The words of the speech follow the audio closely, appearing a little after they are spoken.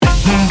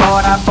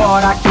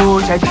bora que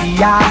hoje é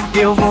dia,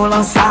 eu vou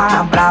lançar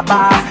a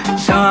braba.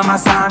 Chama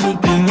as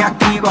amiguinha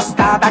que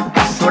gosta da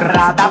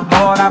cachorrada.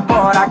 Bora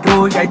que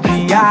hoje é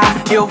dia,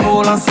 eu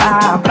vou lançar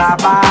a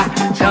braba.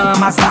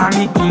 Chama as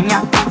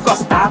amiguinha que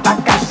gosta da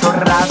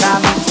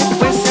cachorrada.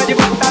 Sequência de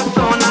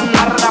botadona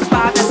na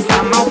raba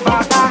dessa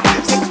malvada.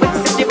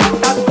 Sequência de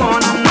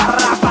botadona na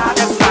raba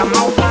dessa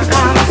malvada.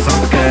 Ela só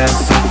quer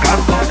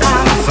socadona,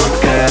 ela só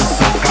quer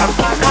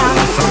socadona,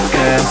 ela só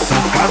quer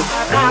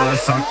socadona, ela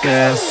só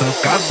quer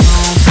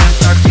socadão,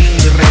 sentadinha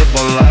e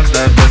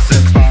rebolada, você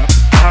pá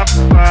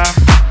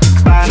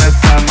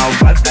nessa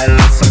malvada.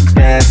 Ela só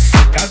quer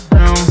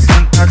socadão,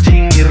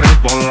 sentadinha e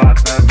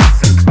rebolada,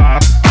 você pá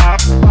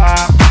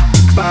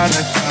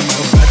nessa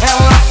malvada.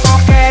 Ela só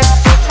quer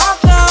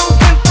socadão,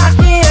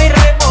 sentadinha e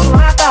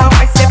rebolada,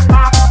 vai ser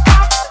pá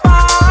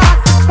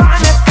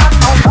nessa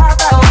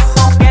malvada. Ela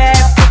só quer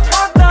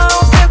socadão,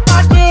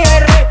 sentadinha e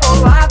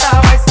rebolada,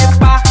 vai ser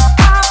pá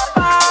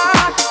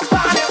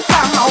nessa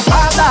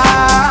malvada.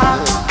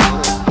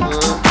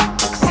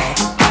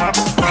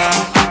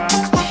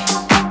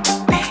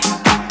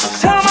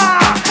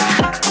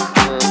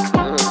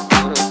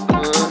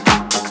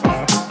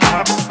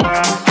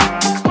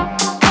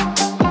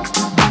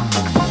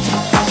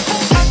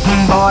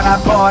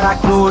 Bora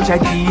que hoje é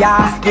dia,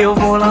 eu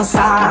vou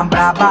lançar a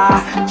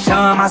braba.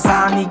 Chama as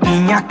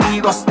amiguinha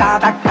que gosta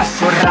da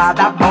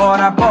cachorrada.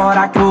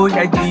 Bora que hoje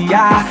é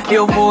dia,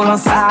 eu vou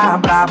lançar a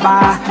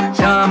braba.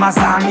 Chama as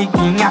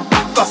amiguinha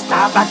que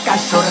gosta da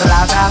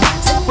cachorrada.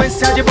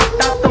 Sequência de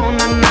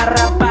botadona na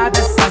raba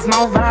dessas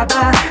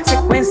malvadas.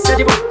 Sequência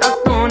de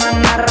botadona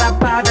na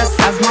raba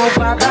dessas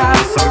malvadas. Ela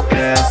só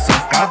quer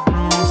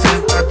socadão,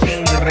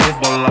 sentadinha e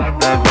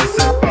rebolada, vai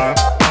ser pá.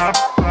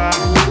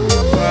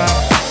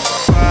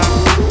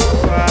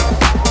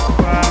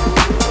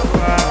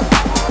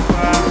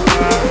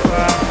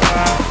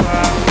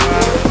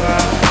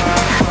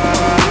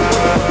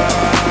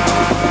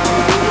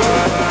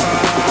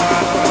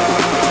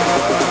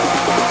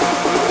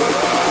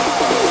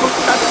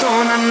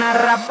 Botadona na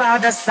raba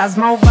dessas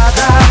malvadas.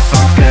 Só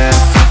quer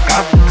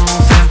socadão,